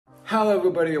Hello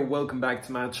everybody and welcome back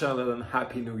to my channel and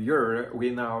Happy New Year.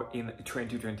 We're now in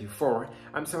 2024.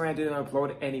 I'm sorry I didn't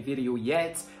upload any video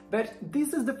yet, but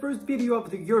this is the first video of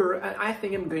the year and I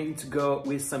think I'm going to go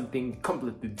with something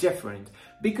completely different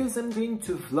because I'm going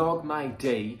to vlog my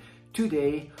day.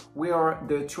 Today we are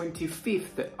the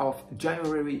 25th of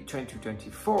January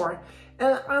 2024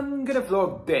 and I'm gonna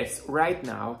vlog this right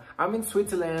now. I'm in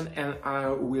Switzerland and I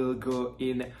will go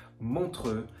in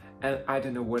Montreux. And I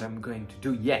don't know what I'm going to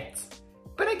do yet,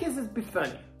 but I guess it'll be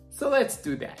funny, so let's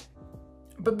do that.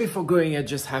 But before going, I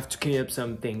just have to clean up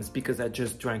some things because I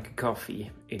just drank a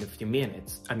coffee a few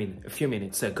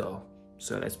minutes ago.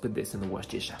 So let's put this in the wash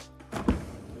dish.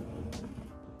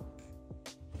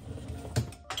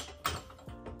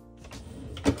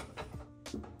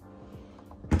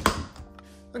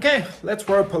 Okay, let's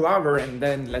wear a pullover and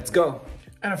then let's go.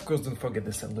 And of course, don't forget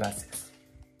the sunglasses.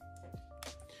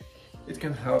 It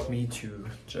can help me to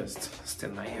just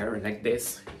stand my hair like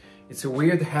this. It's a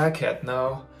weird haircut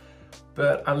now,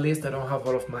 but at least I don't have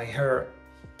all of my hair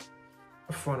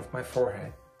in front of my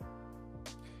forehead.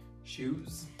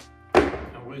 Shoes,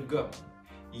 and we'll go.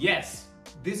 Yes,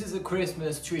 this is a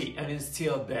Christmas tree and it's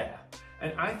still there.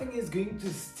 And I think it's going to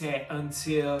stay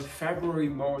until February,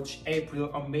 March,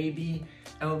 April, or maybe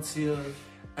until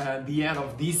the end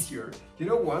of this year. You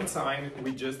know, one time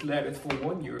we just let it for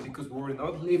 1 year because we were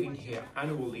not living here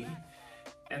annually,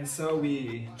 and so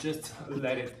we just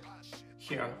let it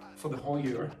here for the whole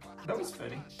year. That was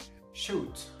funny.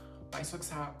 Shoot, my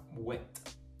socks are wet.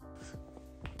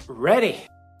 Ready!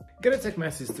 Gotta take my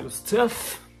sister's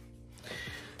stuff.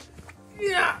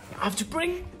 Yeah, I have to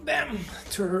bring them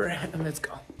to her and let's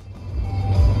go.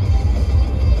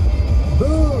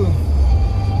 Boom!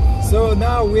 So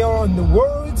now we are on the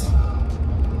road.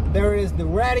 There is the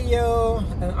radio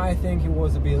and I think it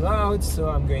was a bit loud, so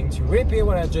I'm going to repeat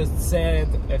what I just said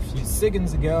a few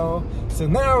seconds ago. So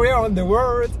now we are on the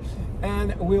road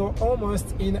and we are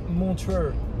almost in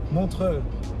Montreux. Montreux.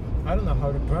 I don't know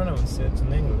how to pronounce it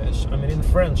in English. I mean, in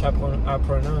French I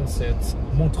pronounce it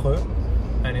Montreux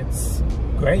and it's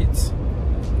great.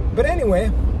 But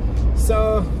anyway,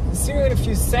 so see you in a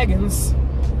few seconds,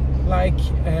 like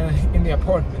in the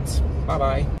apartment. Bye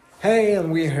bye. Hey,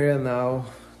 and we're here now.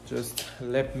 Just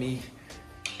let me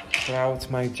pull out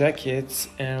my jacket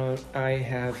and I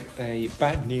have a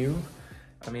bad news.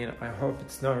 I mean, I hope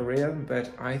it's not real, but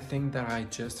I think that I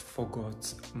just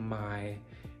forgot my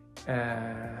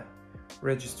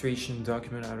registration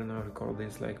document. I don't know how to call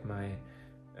this, like my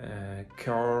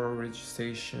car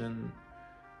registration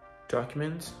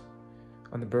document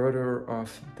on the border of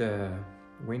the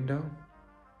window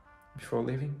before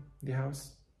leaving the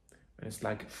house. And it's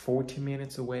like 40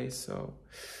 minutes away, so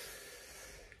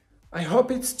I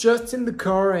hope it's just in the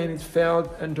car and it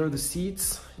fell under the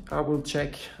seats. I will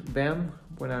check them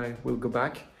when I will go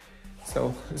back.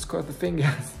 So let's cross the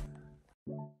fingers.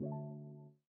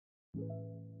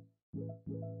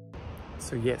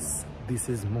 So yes, this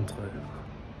is Montreux.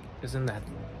 Isn't that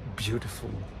beautiful?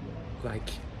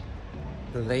 Like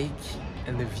the lake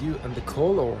and the view and the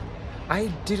color. I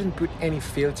didn't put any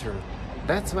filter.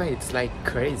 That's why it's like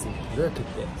crazy. Look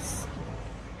at this.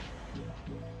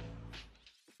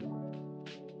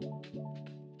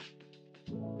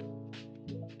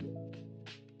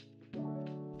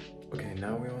 Okay,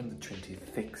 now we're on the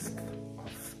 26th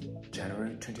of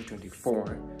January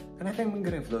 2024 and I think I'm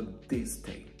gonna vlog this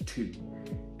day too.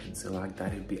 And so like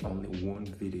that it'll be only one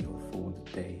video for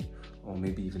the day or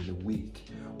maybe even the week.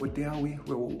 What day are we?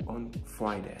 We're on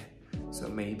Friday. So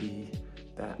maybe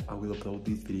that I will upload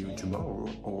this video tomorrow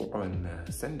or on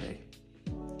Sunday.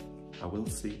 I will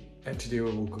see. And today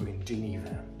we will go in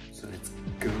Geneva. So let's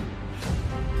go.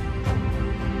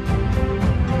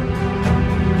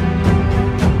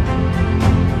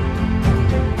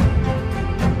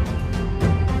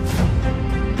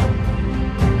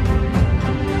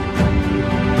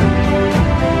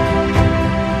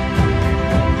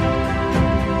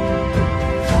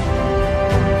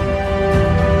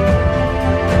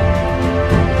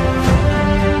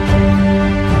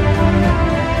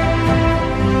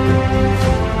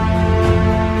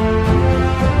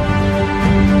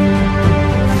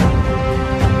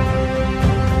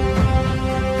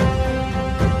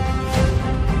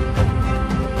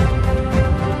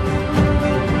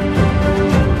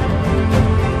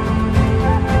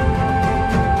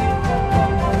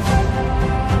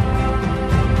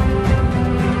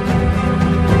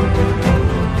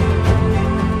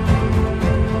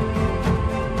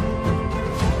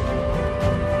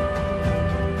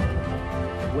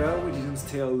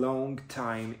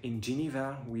 Time in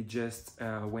Geneva. We just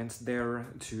went there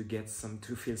to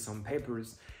fill some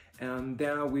papers and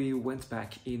then we went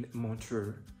back in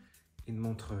Montreux.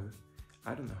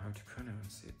 I don't know how to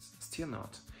pronounce it, still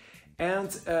not. And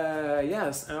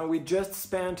yes, we just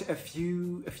spent a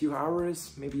few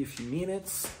hours, maybe a few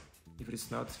minutes, if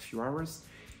it's not a few hours,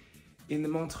 in the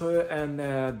Montreux, and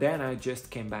then I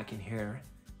just came back in here,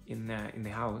 in the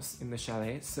house, in the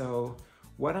chalet. So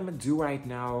what I'm gonna do right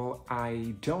now,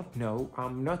 I don't know,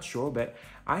 I'm not sure, but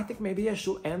I think maybe I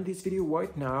should end this video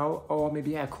right now, or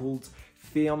maybe I could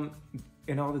film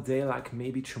another day, like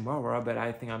maybe tomorrow, but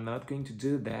I think I'm not going to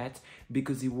do that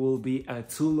because it will be a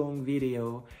too long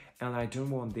video, and I don't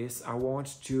want this. I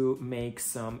want to make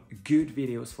some good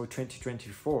videos for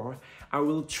 2024. I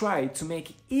will try to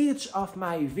make each of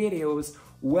my videos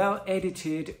well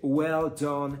edited, well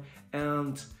done,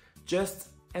 and just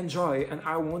enjoy, and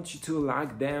I want you to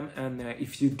like them. And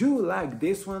if you do like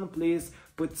this one, please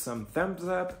put some thumbs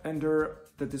up. Under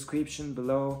the description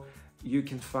below you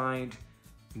can find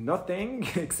nothing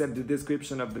except the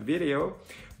description of the video.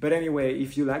 But anyway,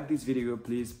 if you like this video,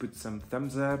 please put some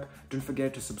thumbs up. Don't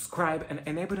forget to subscribe and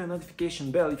enable the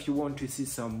notification bell if you want to see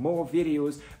some more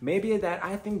videos. Maybe that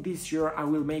I think this year I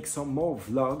will make some more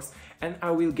vlogs, and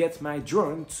I will get my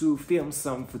drone to film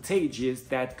some footages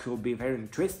that could be very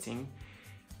interesting.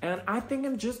 And I think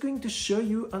I'm just going to show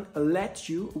you and let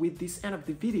you with this end of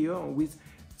the video with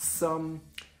some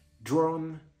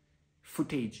drone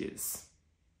footages.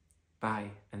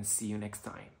 Bye and see you next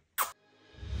time.